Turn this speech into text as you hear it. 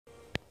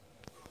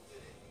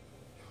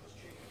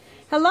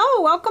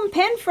Hello, welcome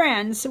pen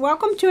friends.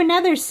 Welcome to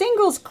another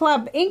Singles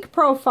Club ink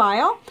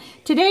profile.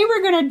 Today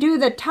we're going to do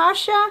the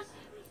Taccia,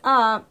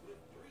 I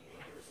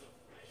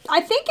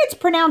think it's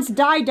pronounced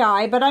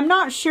Daidai, but I'm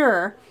not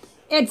sure.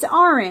 It's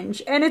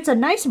orange, and it's a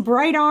nice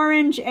bright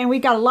orange, and we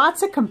got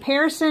lots of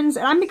comparisons,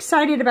 and I'm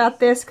excited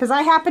about this because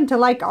I happen to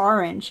like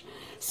orange.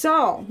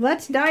 So,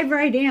 let's dive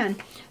right in.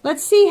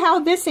 Let's see how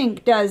this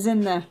ink does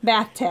in the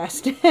bath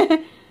test.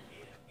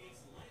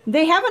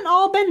 They haven't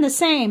all been the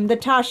same, the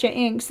Taccia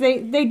inks.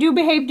 They do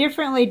behave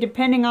differently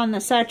depending on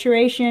the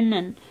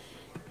saturation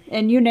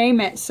and you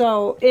name it.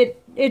 So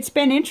it's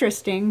been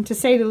interesting, to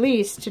say the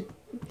least,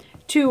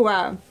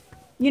 to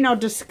you know,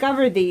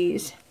 discover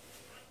these.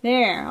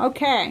 There,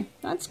 okay.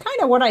 That's kind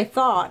of what I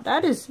thought.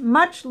 That is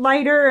much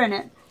lighter, and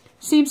it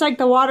seems like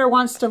the water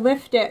wants to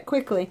lift it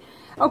quickly.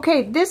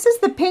 Okay, this is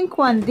the pink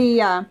one,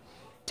 the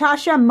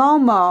Taccia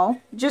Momo,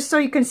 just so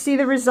you can see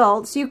the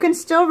results. You can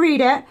still read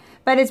it,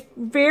 but it's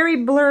very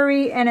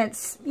blurry, and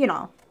it's, you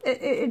know,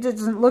 it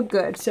doesn't look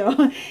good.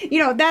 So, you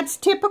know, that's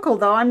typical,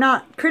 though. I'm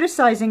not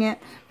criticizing it.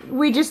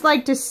 We just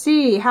like to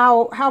see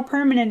how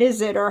permanent is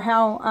it, or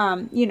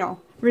how, you know,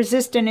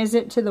 resistant is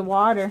it to the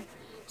water.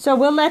 So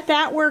we'll let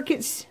that work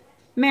its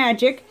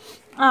magic.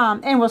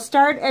 And we'll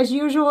start, as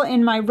usual,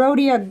 in my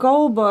Rhodia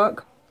Gold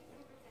book,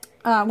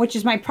 which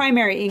is my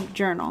primary ink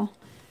journal.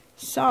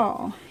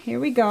 So, here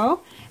we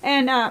go.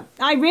 And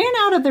I ran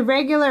out of the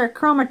regular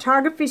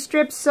chromatography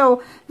strips,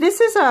 so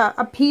this is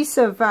a piece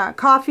of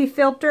coffee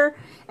filter,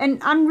 and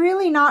I'm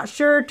really not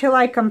sure till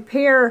I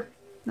compare.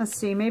 Let's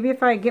see, maybe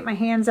if I get my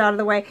hands out of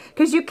the way,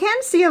 because you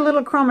can see a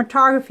little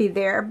chromatography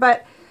there,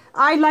 but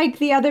I like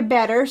the other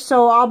better,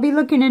 so I'll be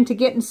looking into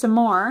getting some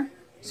more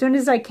as soon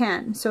as I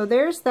can. So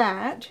there's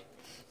that,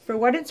 for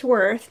what it's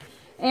worth.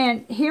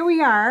 And here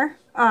we are.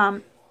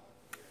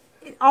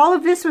 All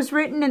of this was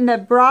written in the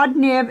broad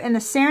nib, and the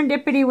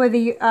serendipity with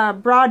the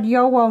broad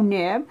Yowo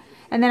nib.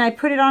 And then I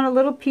put it on a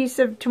little piece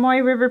of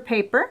Tomoe River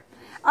paper.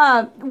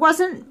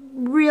 Wasn't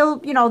real,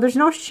 you know, there's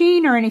no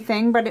sheen or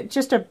anything, but it's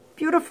just a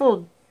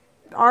beautiful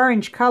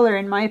orange color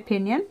in my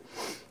opinion.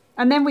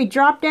 And then we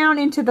drop down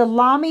into the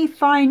Lamy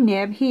fine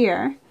nib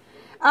here.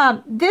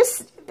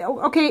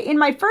 Okay, in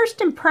my first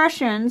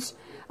impressions,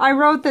 I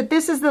wrote that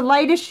this is the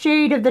lightest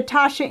shade of the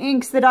Taccia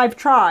inks that I've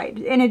tried.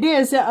 And it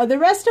is. The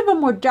rest of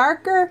them were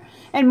darker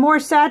and more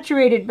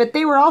saturated, but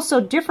they were also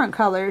different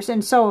colors.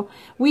 And so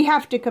we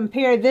have to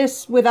compare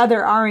this with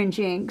other orange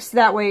inks.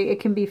 That way it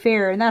can be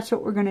fair, and that's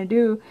what we're going to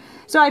do.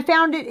 So I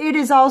found it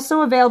is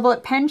also available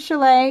at Pen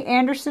Chalet,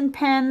 Anderson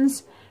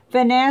Pens,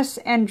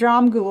 Vanessa, and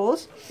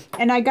Dromgools.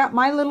 And I got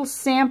my little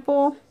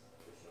sample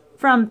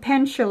from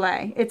Pen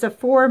Chalet. It's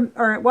it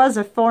was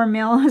a 4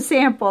 mil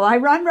sample. I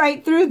run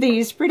right through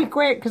these pretty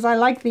quick because I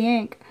like the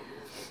ink.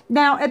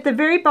 Now at the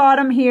very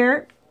bottom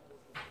here,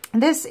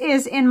 this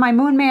is in my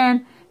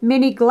Moonman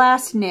mini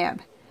glass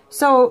nib.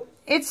 So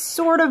it's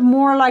sort of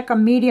more like a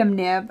medium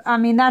nib. I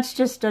mean, that's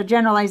just a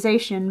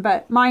generalization,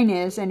 but mine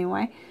is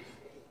anyway.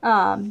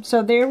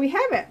 So there we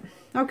have it.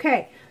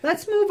 Okay,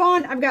 let's move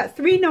on. I've got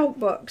 3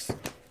 notebooks.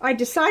 I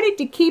decided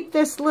to keep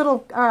this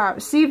little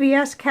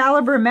CVS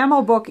caliber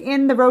memo book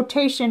in the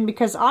rotation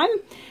because I'm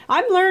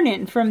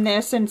learning from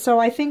this, and so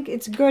I think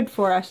it's good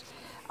for us.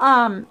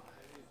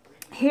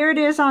 Here it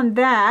is on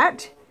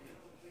that,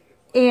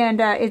 and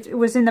it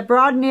was in the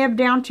broad nib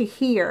down to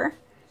here,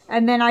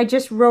 and then I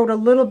just wrote a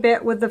little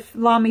bit with the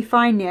Lamy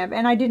fine nib,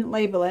 and I didn't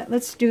label it.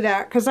 Let's do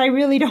that because I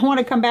really don't want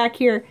to come back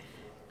here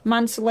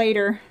months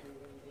later.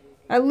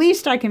 At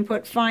least I can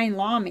put fine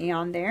Lamy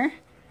on there,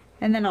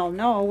 and then I'll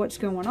know what's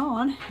going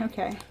on.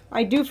 Okay,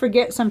 I do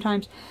forget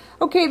sometimes.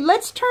 Okay,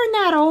 let's turn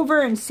that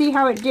over and see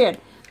how it did.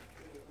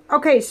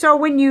 Okay, so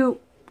when you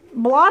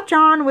blotch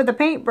on with a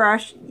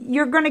paintbrush,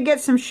 you're going to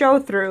get some show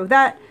through.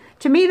 That,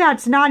 to me,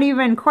 that's not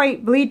even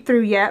quite bleed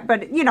through yet,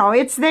 but you know,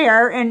 it's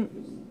there,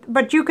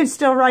 but you can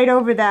still write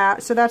over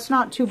that, so that's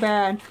not too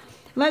bad.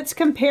 Let's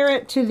compare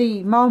it to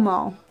the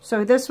Momo.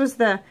 So this was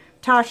the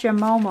Taccia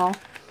Momo.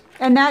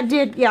 And that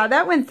did, yeah,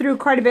 that went through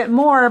quite a bit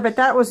more, but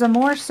that was a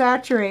more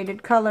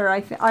saturated color,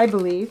 I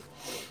believe.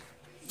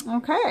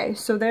 Okay,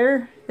 so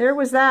there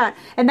was that.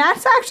 And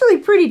that's actually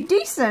pretty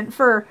decent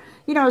for,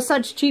 you know,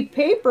 such cheap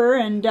paper.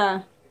 And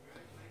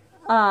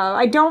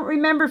I don't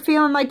remember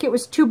feeling like it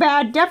was too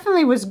bad.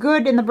 Definitely was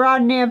good in the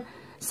broad nib.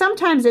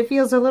 Sometimes it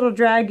feels a little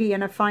draggy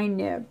in a fine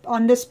nib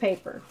on this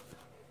paper.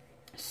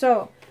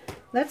 So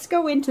let's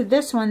go into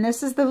this one.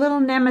 This is the little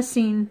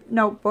Nemesine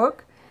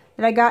notebook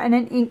that I got in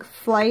an ink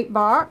flight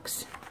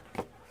box,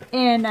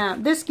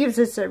 and this gives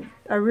us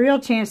a real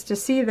chance to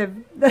see the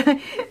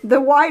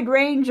wide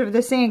range of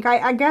this ink.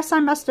 I guess I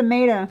must have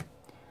made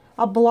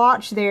a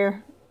blotch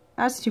there.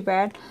 That's too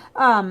bad.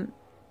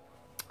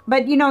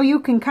 But you know,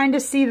 you can kind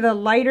of see the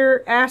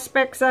lighter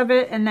aspects of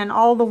it, and then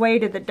all the way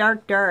to the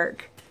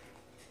dark.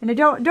 And I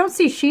don't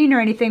see sheen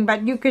or anything,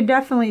 but you could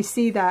definitely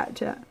see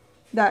that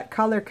that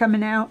color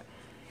coming out.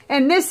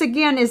 And this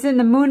again is in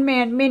the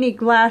Moonman mini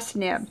glass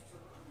nib.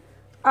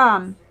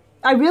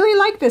 I really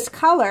like this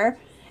color,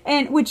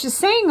 and which is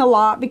saying a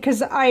lot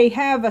because I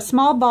have a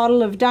small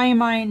bottle of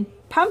Diamine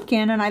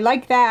pumpkin, and I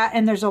like that.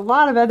 And there's a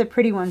lot of other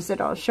pretty ones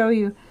that I'll show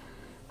you.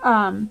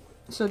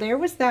 So there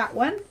was that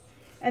one.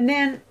 And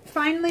then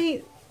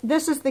finally,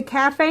 this is the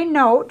Cafe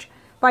Note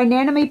by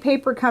Nanami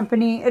Paper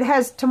Company. It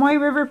has Tomoe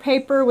River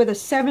paper with a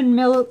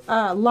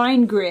 7mm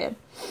line grid.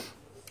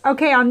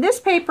 Okay, on this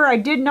paper I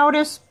did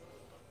notice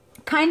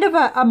kind of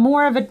a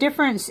more of a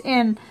difference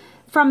in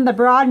from the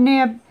broad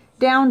nib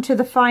down to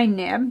the fine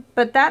nib,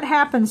 but that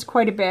happens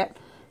quite a bit.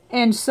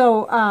 And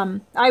so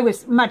I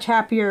was much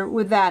happier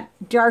with that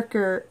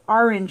darker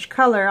orange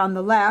color on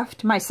the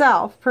left,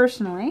 myself,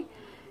 personally.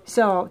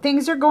 So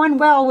things are going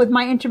well with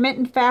my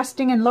intermittent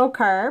fasting and low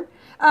carb.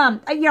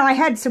 You know, I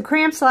had some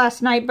cramps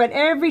last night, but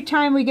every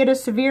time we get a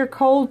severe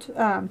cold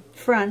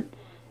front,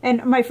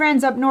 and my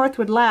friends up north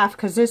would laugh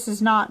because this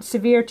is not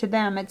severe to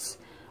them. It's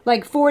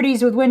like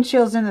 40s with wind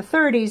chills in the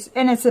 30s,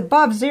 and it's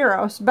above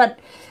zeros. But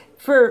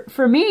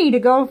for me to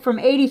go from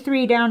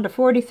 83 down to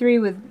 43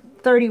 with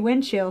 30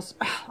 wind chills,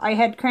 I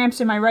had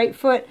cramps in my right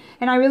foot,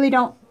 and I really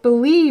don't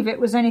believe it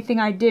was anything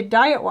I did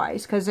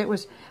diet-wise, because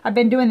I've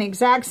been doing the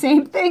exact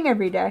same thing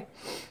every day.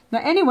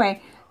 But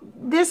anyway,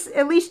 this,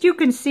 at least you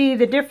can see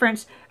the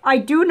difference. I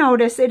do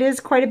notice it is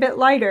quite a bit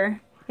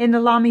lighter in the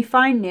Lamy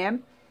Fine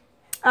Nib.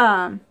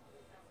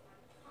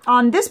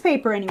 On this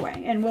paper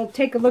anyway, and we'll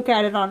take a look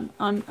at it on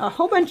a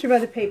whole bunch of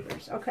other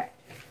papers. Okay,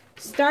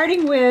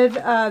 starting with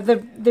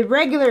the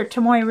regular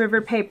Tomoe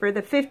River paper,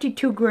 the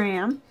 52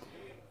 gram.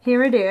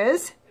 Here it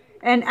is.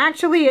 And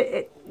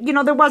actually, you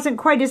know, there wasn't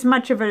quite as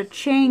much of a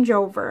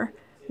changeover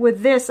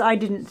with this, I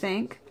didn't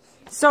think.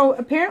 So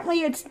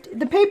apparently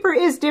the paper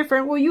is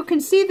different. Well, you can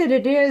see that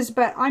it is,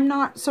 but I'm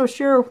not so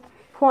sure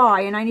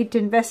why, and I need to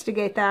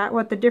investigate that,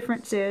 what the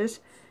difference is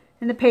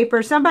in the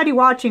paper. Somebody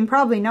watching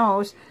probably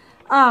knows.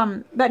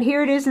 But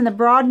here it is in the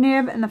broad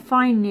nib and the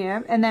fine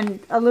nib, and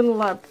then a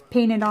little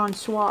painted on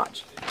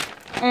swatch.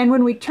 And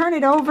when we turn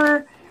it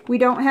over, we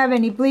don't have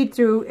any bleed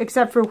through,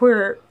 except for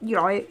where, you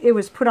know, it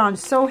was put on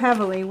so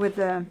heavily with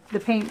the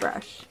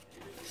paintbrush.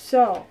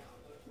 So,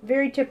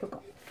 very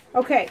typical.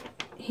 Okay,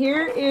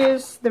 here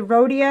is the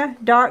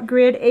Rhodia Dark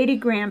Grid 80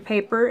 gram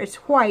paper. It's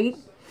white.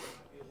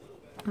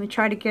 Let me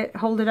try to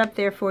hold it up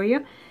there for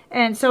you.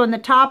 And so in the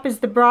top is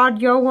the broad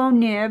Yowo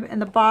nib,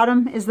 and the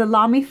bottom is the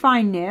Lamy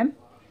Fine nib.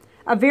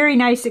 A very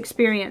nice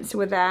experience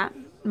with that,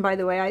 by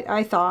the way,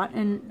 I thought.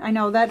 And I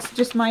know that's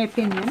just my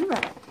opinion,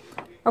 but...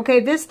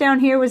 Okay, this down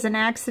here was an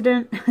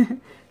accident.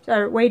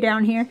 Sorry, way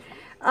down here.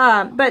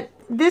 But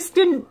this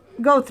didn't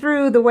go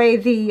through the way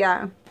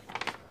the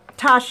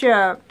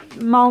Taccia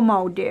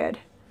Momo did.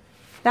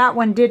 That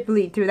one did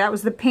bleed through. That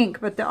was the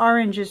pink, but the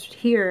orange is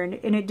here, and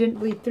it didn't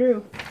bleed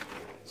through.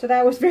 So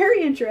that was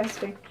very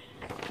interesting.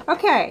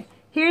 Okay,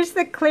 here's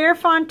the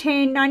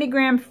Clairefontaine 90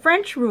 gram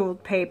French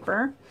ruled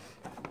paper.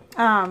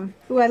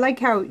 Ooh, I like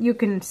how you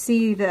can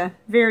see the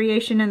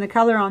variation in the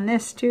color on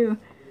this too.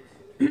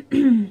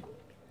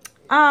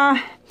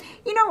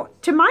 You know,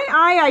 to my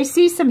eye, I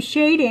see some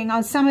shading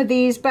on some of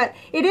these, but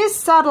it is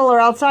subtle, or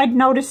else I'd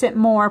notice it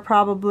more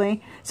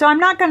probably. So I'm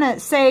not going to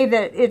say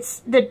that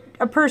that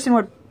a person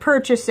would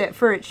purchase it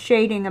for its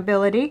shading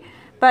ability,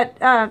 but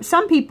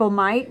some people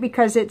might,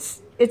 because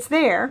it's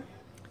there.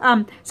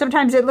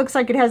 Sometimes it looks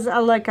like it has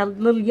like a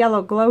little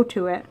yellow glow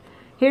to it.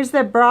 Here's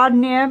the broad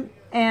nib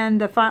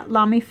and the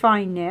Lamy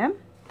Fine nib.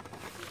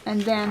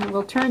 And then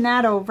we'll turn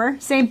that over.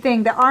 Same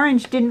thing, the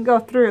orange didn't go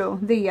through,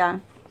 the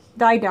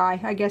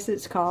Daidai, I guess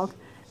it's called.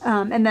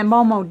 And then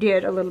Momo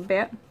did a little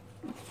bit.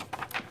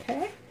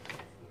 Okay.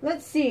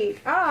 Let's see.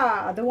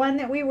 The one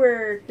that we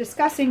were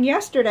discussing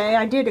yesterday,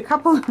 I did a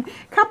couple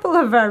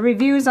of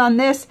reviews on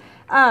this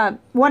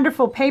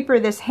wonderful paper,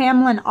 this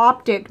Hamlin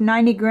Optic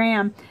 90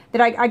 gram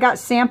that I got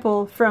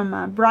sample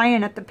from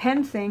Brian at the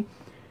pen thing.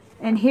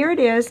 And here it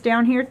is,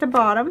 down here at the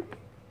bottom.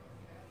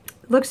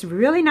 Looks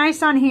really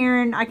nice on here,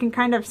 and I can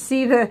kind of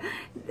see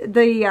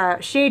the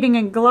shading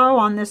and glow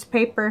on this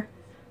paper.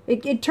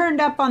 It turned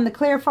up on the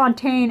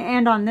Clairefontaine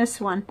and on this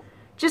one.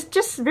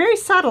 Just very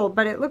subtle,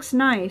 but it looks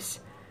nice.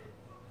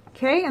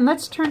 Okay, and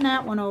let's turn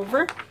that one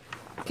over.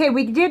 Okay,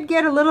 we did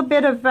get a little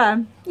bit of,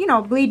 you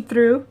know, bleed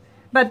through,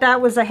 but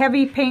that was a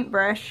heavy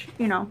paintbrush,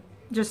 you know,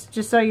 just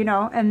so you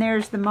know. And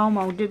there's the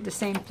Momo, did the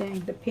same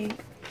thing, the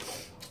pink.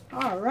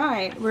 All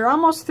right, we're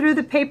almost through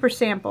the paper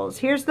samples.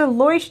 Here's the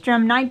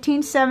Leuchtturm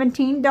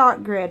 1917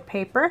 Dark Grid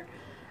paper.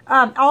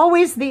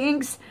 Always the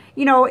inks,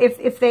 you know,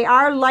 if they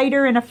are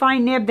lighter in a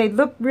fine nib, they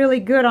look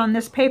really good on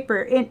this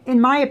paper, in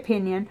my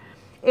opinion.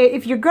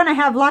 If you're going to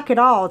have luck at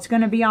all, it's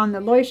going to be on the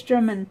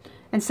Leuchtturm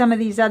and some of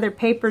these other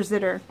papers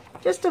that are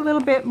just a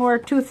little bit more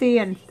toothy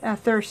and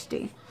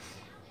thirsty.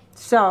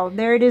 So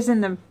there it is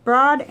in the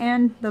broad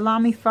and the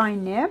Lamy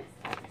Fine nib.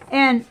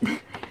 And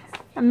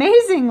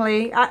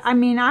amazingly, I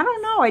mean, I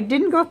don't know, it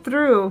didn't go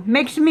through.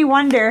 Makes me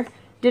wonder,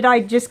 did I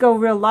just go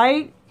real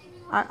light?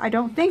 I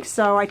don't think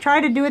so. I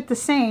try to do it the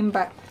same,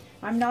 but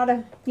I'm not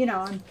a, you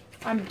know,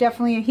 I'm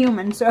definitely a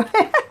human, so.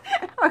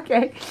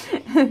 Okay.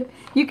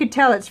 You could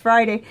tell it's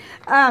Friday.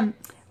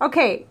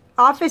 Okay,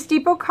 Office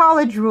Depot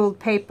College ruled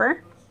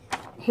paper.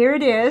 Here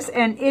it is,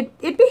 and it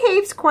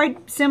behaves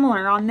quite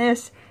similar on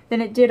this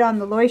than it did on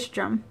the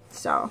Leuchtturm.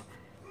 So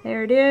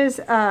there it is,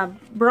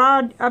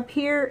 broad up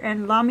here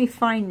and Lamy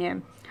fine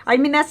nib. I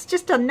mean, that's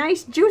just a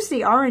nice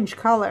juicy orange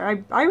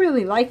color. I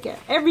really like it.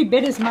 Every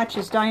bit as much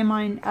as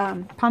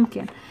Diamine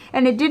Pumpkin.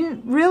 And it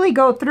didn't really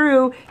go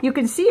through. You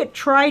can see it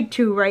tried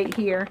to right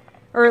here.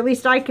 Or at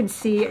least I can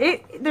see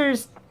it.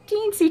 There's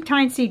teensy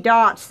tiny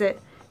dots that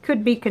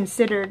could be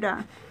considered,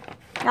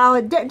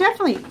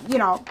 definitely, you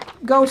know,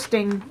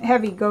 ghosting,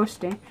 heavy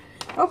ghosting.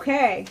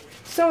 Okay,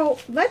 so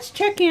let's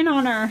check in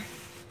on our,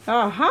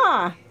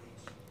 aha.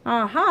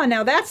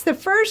 Now that's the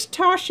first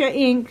Taccia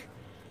ink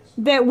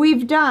that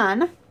we've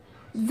done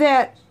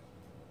that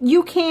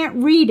you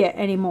can't read it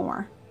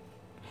anymore.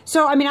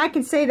 So, I mean, I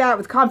can say that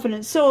with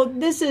confidence. So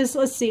this is,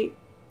 let's see,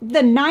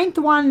 the 9th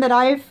one that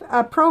I've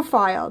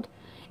profiled.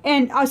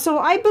 And so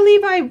I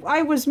believe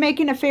I was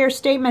making a fair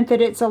statement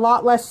that it's a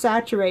lot less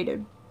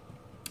saturated.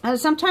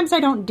 Sometimes I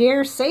don't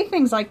dare say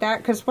things like that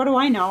because what do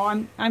I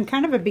know? I'm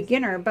kind of a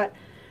beginner, but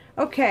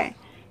okay.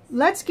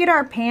 Let's get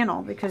our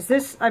panel because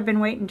this, I've been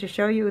waiting to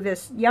show you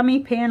this yummy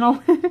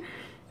panel.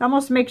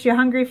 Almost makes you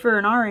hungry for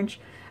an orange.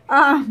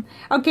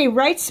 Okay,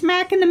 right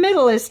smack in the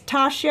middle is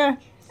Taccia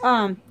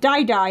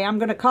Daidai, I'm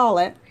going to call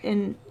it.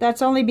 And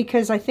that's only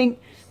because I think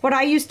what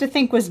I used to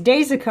think was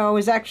Daisico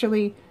is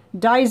actually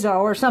Daiso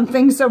or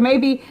something. So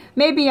maybe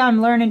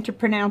I'm learning to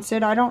pronounce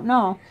it. I don't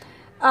know.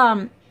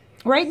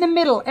 Right in the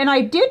middle. And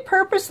I did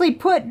purposely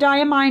put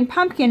Diamine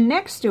Pumpkin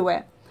next to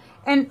it.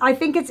 And I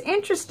think it's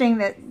interesting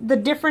that the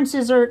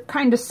differences are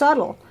kind of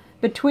subtle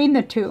between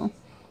the two.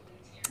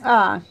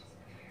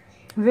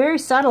 Very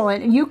subtle,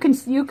 and you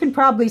can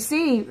probably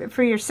see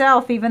for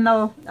yourself, even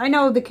though I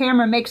know the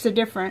camera makes a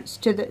difference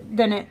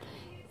than it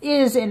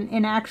is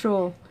in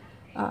actual,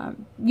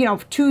 you know,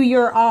 to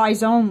your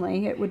eyes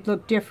only. It would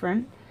look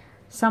different,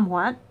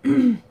 somewhat.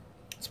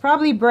 It's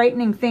probably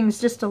brightening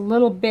things just a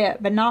little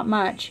bit, but not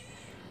much.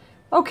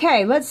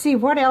 Okay, let's see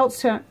what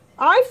else.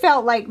 I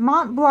felt like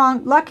Mont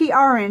Blanc Lucky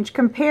Orange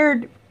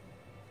compared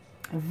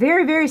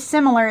very, very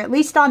similar, at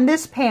least on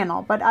this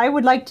panel, but I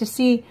would like to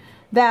see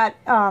that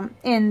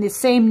in the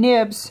same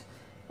nibs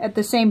at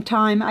the same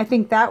time. I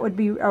think that would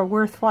be a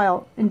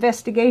worthwhile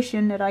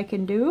investigation that I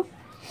can do.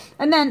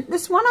 And then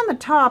this one on the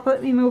top,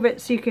 let me move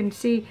it so you can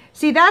see.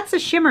 See, that's a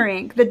shimmer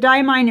ink, the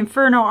Diamine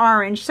Inferno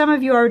Orange. Some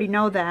of you already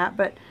know that,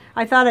 but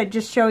I thought I'd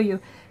just show you.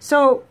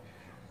 So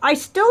I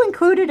still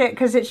included it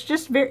because it's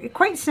just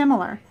quite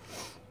similar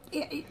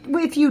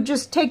if you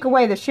just take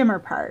away the shimmer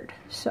part.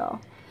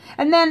 So,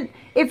 and then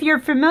if you're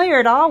familiar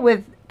at all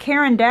with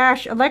Caran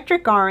d'Ache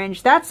Electric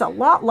Orange, that's a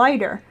lot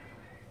lighter.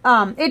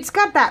 It's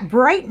got that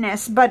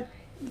brightness, but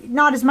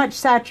not as much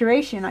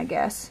saturation, I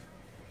guess.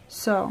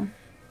 So,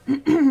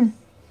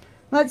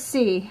 let's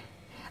see.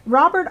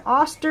 Robert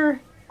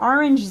Oster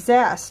Orange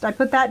Zest. I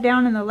put that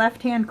down in the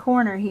left-hand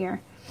corner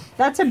here.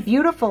 That's a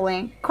beautiful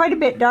ink. Quite a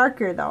bit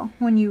darker, though,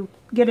 when you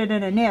get it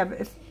in a nib.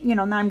 If, you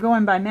know, I'm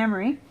going by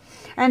memory.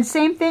 And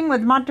same thing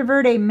with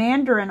Monteverde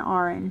Mandarin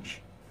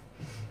Orange.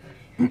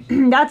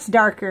 That's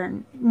darker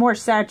and more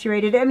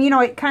saturated. I mean, you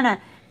know, it kind of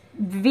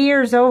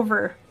veers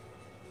over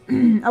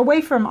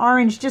away from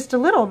orange just a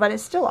little, but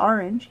it's still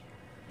orange.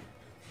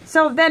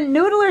 So then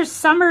Noodler's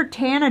Summer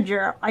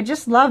Tanager. I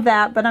just love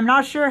that, but I'm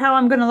not sure how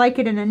I'm going to like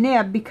it in a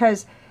nib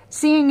because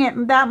seeing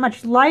it that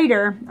much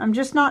lighter, I'm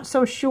just not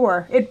so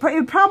sure. It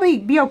would probably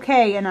be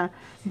okay in a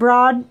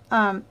broad,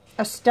 a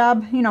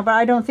stub, you know, but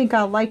I don't think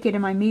I'll like it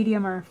in my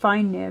medium or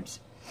fine nibs.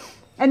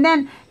 And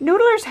then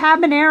Noodler's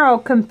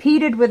Habanero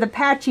competed with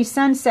Apache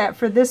Sunset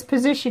for this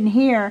position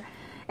here.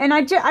 And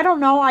I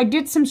don't know, I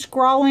did some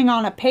scrawling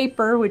on a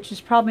paper, which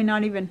is probably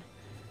not even,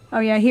 oh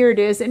yeah, here it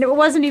is. And it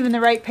wasn't even the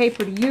right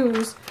paper to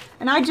use.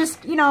 And I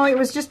just, you know, it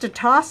was just a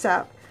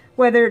toss-up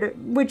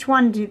which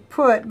one to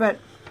put. But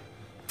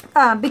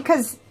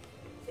because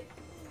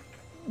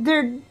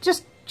they're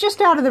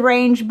just out of the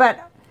range,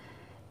 but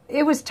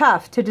it was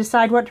tough to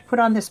decide what to put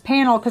on this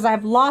panel because I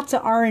have lots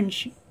of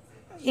orange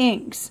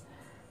inks.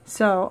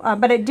 So,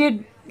 but it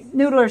did,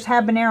 Noodler's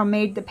Habanero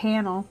made the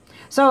panel.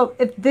 So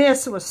if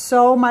this was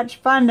so much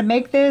fun to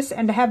make this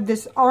and to have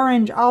this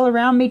orange all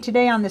around me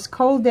today on this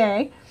cold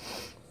day,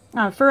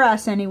 for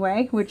us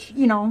anyway, which,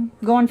 you know,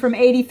 going from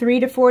 83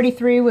 to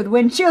 43 with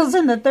wind chills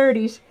in the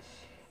 30s,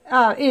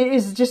 it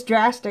is just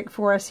drastic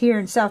for us here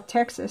in South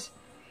Texas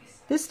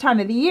this time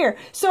of the year.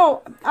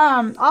 So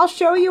I'll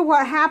show you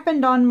what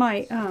happened on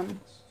my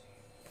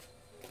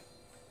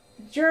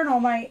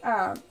journal,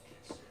 my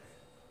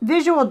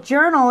visual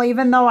journal,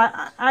 even though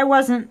I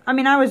wasn't, I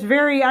mean, I was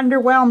very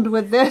underwhelmed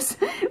with this,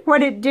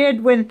 what it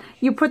did when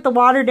you put the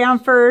water down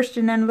first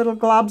and then little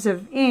globs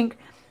of ink.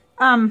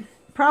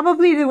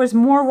 Probably there was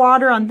more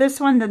water on this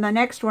one than the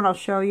next one I'll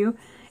show you,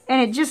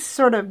 and it just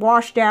sort of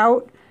washed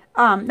out.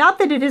 Not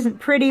that it isn't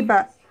pretty,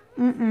 but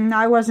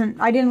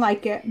I didn't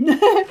like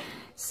it.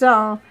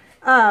 So,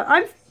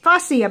 I'm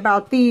fussy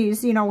about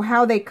these, you know,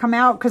 how they come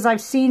out, because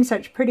I've seen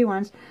such pretty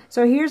ones.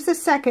 So here's the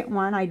second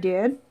one I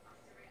did.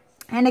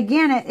 And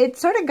again, it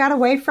sort of got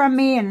away from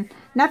me and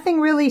nothing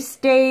really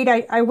stayed.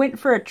 I went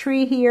for a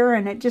tree here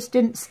and it just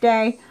didn't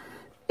stay.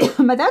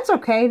 But that's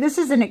okay. This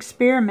is an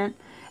experiment.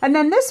 And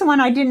then this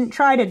one, I didn't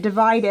try to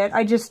divide it.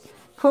 I just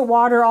put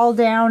water all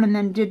down and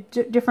then did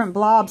different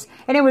blobs.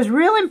 And it was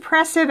real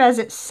impressive as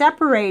it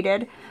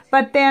separated,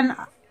 but then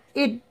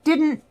it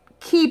didn't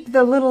keep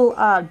the little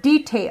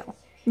detail.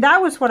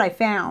 That was what I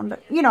found,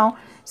 you know.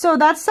 So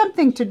that's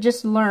something to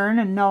just learn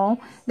and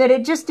know, that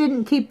it just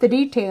didn't keep the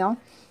detail.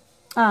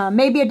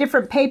 Maybe a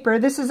different paper.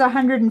 This is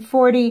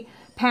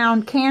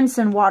 140-pound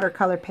Canson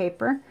watercolor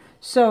paper.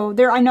 So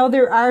I know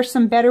there are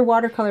some better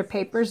watercolor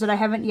papers that I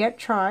haven't yet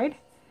tried.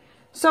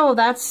 So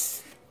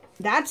that's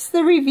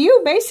the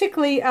review,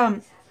 basically.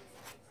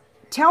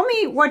 Tell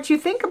me what you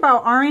think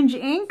about orange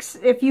inks.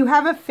 If you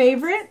have a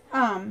favorite,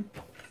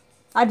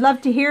 I'd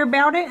love to hear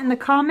about it in the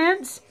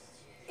comments.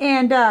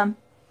 And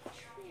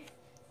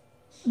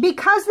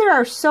because there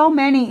are so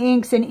many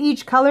inks in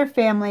each color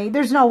family,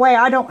 there's no way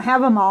I don't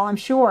have them all, I'm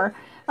sure.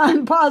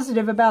 I'm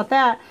positive about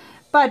that.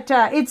 But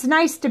it's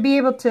nice to be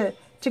able to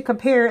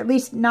compare at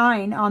least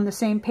 9 on the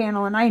same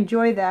panel, and I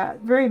enjoy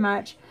that very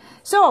much.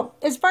 So,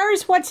 as far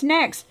as what's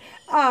next,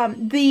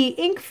 the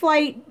ink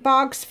flight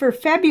box for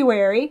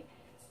February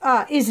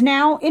is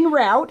now en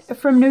route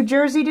from New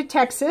Jersey to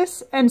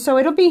Texas, and so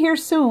it'll be here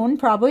soon,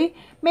 probably,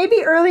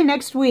 maybe early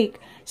next week.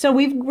 So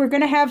we're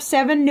going to have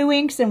 7 new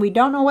inks, and we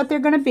don't know what they're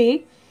going to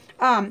be.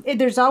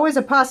 There's always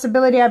a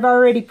possibility I've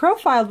already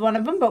profiled one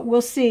of them, but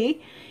we'll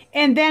see.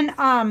 And then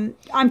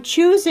I'm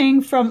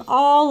choosing from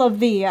all of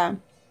the, and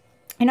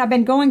I've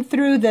been going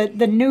through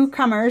the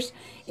newcomers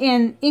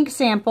in ink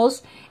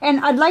samples, and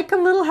I'd like a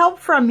little help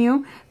from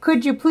you.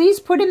 Could you please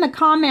put in the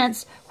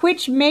comments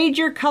which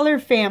major color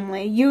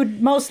family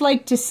you'd most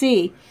like to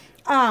see?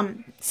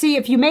 See,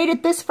 if you made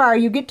it this far,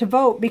 you get to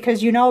vote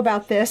because you know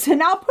about this,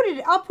 and I'll put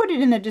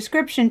it in the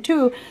description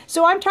too.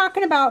 So I'm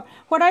talking about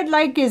what I'd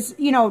like is,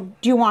 you know,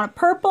 do you want a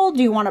purple?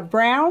 Do you want a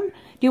brown? Do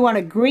you want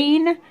a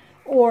green?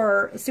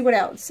 Or let's see what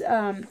else?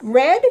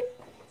 Red,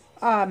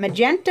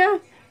 magenta,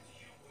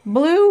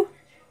 blue,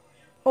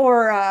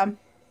 or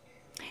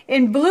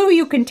in blue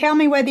you can tell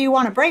me whether you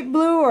want a bright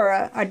blue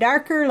or a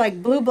darker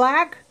like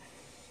blue-black.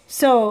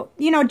 So,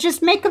 you know,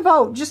 just make a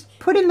vote. Just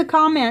put in the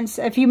comments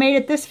if you made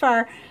it this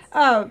far.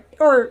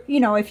 Or, you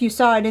know, if you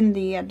saw it in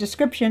the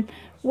description,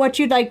 what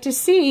you'd like to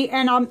see.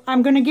 And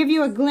I'm going to give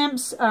you a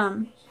glimpse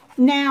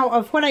now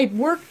of what I've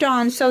worked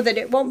on so that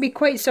it won't be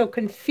quite so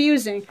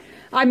confusing.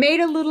 I made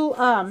a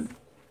little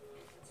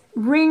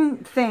ring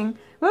thing.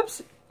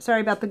 Whoops, sorry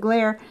about the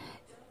glare.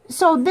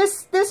 So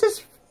this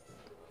is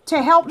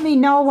to help me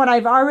know what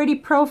I've already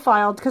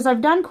profiled, because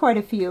I've done quite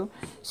a few.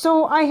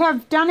 So I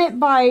have done it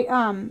by...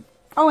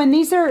 oh, and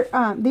these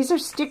are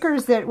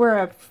stickers that were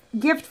a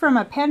gift from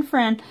a pen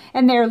friend,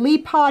 and they're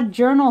Leapod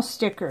journal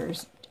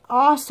stickers.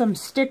 Awesome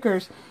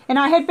stickers. And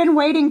I had been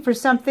waiting for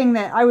something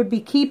that I would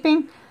be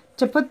keeping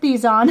to put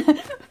these on.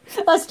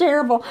 That's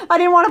terrible. I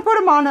didn't want to put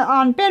them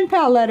on pen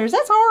pal letters.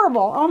 That's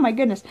horrible. Oh my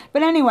goodness.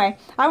 But anyway,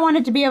 I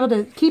wanted to be able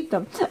to keep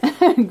them.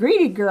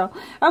 Greedy girl.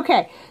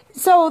 Okay,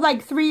 so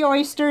like 3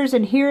 oysters,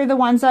 and here are the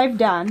ones I've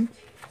done.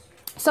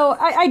 So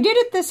I did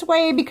it this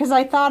way because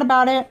I thought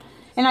about it.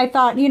 And I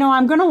thought, you know,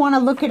 I'm going to want to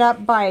look it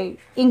up by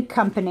ink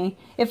company.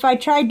 If I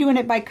tried doing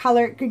it by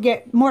color, it could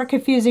get more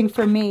confusing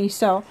for me.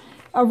 So,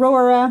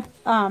 Aurora,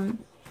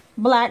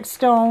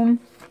 Blackstone,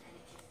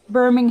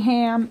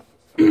 Birmingham,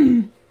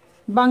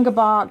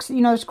 Bungabox.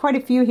 You know, there's quite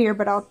a few here,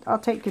 but I'll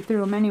take you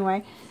through them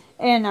anyway.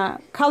 And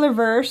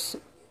Colorverse,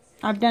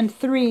 I've done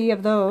 3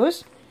 of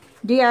those.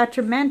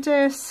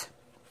 Diatramentis.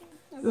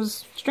 It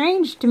was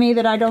strange to me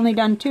that I'd only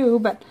done 2,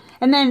 but...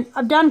 And then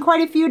I've done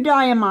quite a few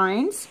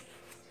Diamines.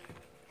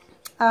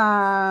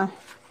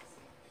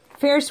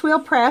 Ferris Wheel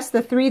Press,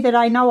 the 3 that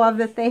I know of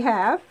that they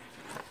have.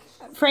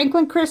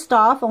 Franklin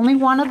Christoph, only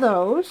 1 of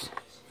those.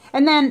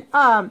 And then,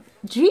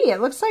 gee, it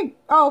looks like,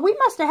 oh, we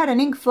must have had an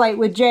ink flight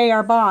with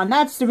J.R. Bond.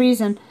 That's the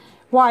reason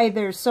why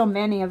there's so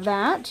many of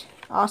that.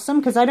 Awesome,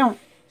 because I don't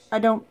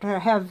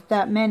have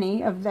that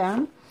many of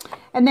them.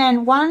 And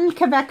then 1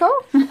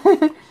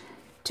 Kaveco,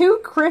 2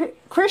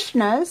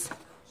 Krishnas,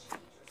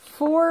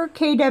 4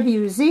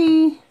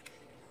 KWZ,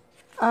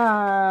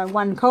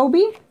 1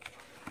 Kobe,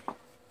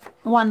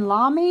 1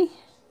 Lamy,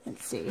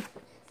 let's see,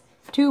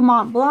 2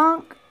 Mont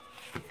Blanc.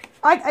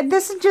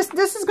 This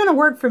is going to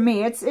work for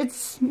me.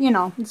 It's you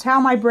know, it's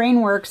how my brain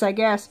works, I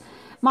guess.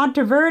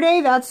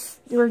 Monteverde,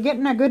 we're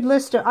getting a good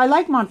list of, I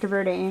like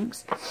Monteverde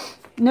inks.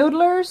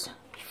 Noodlers,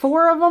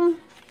 4 of them.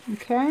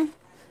 Okay.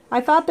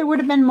 I thought there would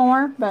have been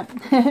more, but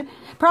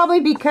probably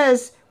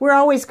because we're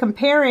always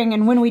comparing,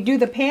 and when we do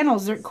the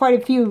panels, there quite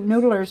a few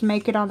noodlers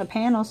make it on the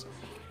panels.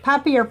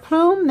 Papier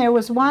Plume, there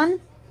was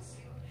 1.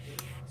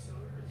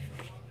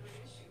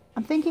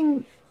 I'm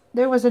thinking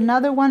there was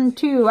another one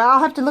too. I'll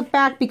have to look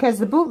back because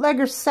the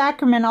Bootlegger's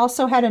Sacrament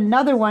also had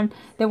another one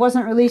that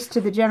wasn't released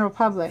to the general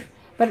public.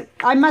 But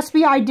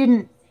I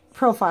didn't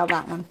profile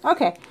that one.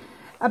 Okay.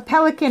 A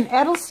Pelikan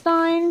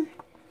Edelstein,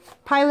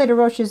 Pilot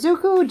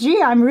Iroshizuku.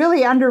 Gee, I'm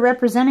really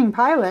underrepresenting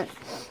Pilot.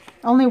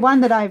 Only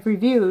 1 that I've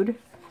reviewed.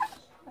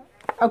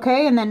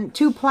 Okay, and then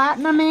 2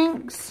 Platinum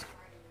inks.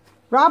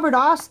 Robert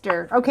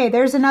Oster. Okay,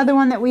 there's another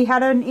one that we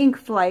had an ink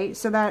flight,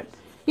 so that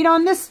You know,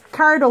 and this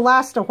card will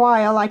last a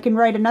while. I can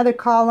write another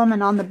column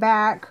and on the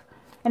back.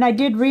 And I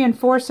did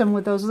reinforce them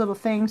with those little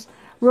things.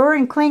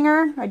 Roaring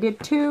Clinger, I did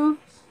 2.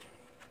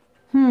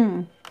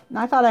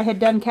 I thought I had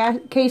done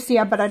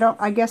Cassia, but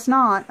I guess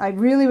not. I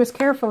really was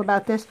careful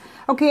about this.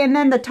 Okay, and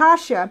then the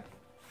Taccia,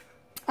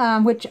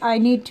 which I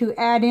need to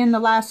add in the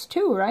last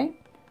 2, right?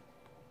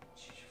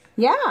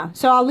 Yeah,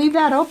 so I'll leave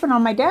that open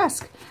on my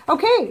desk.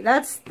 Okay,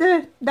 that's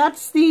the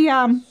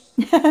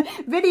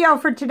video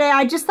for today.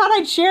 I just thought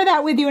I'd share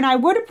that with you, and I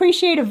would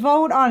appreciate a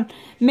vote on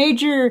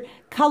major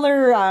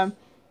color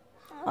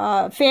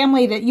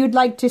family that you'd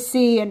like to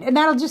see, and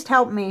that'll just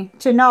help me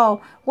to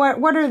know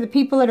what are the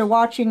people that are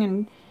watching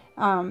and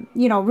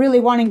you know, really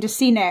wanting to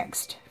see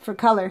next for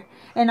color.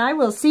 And I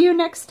will see you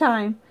next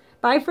time.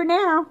 Bye for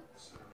now.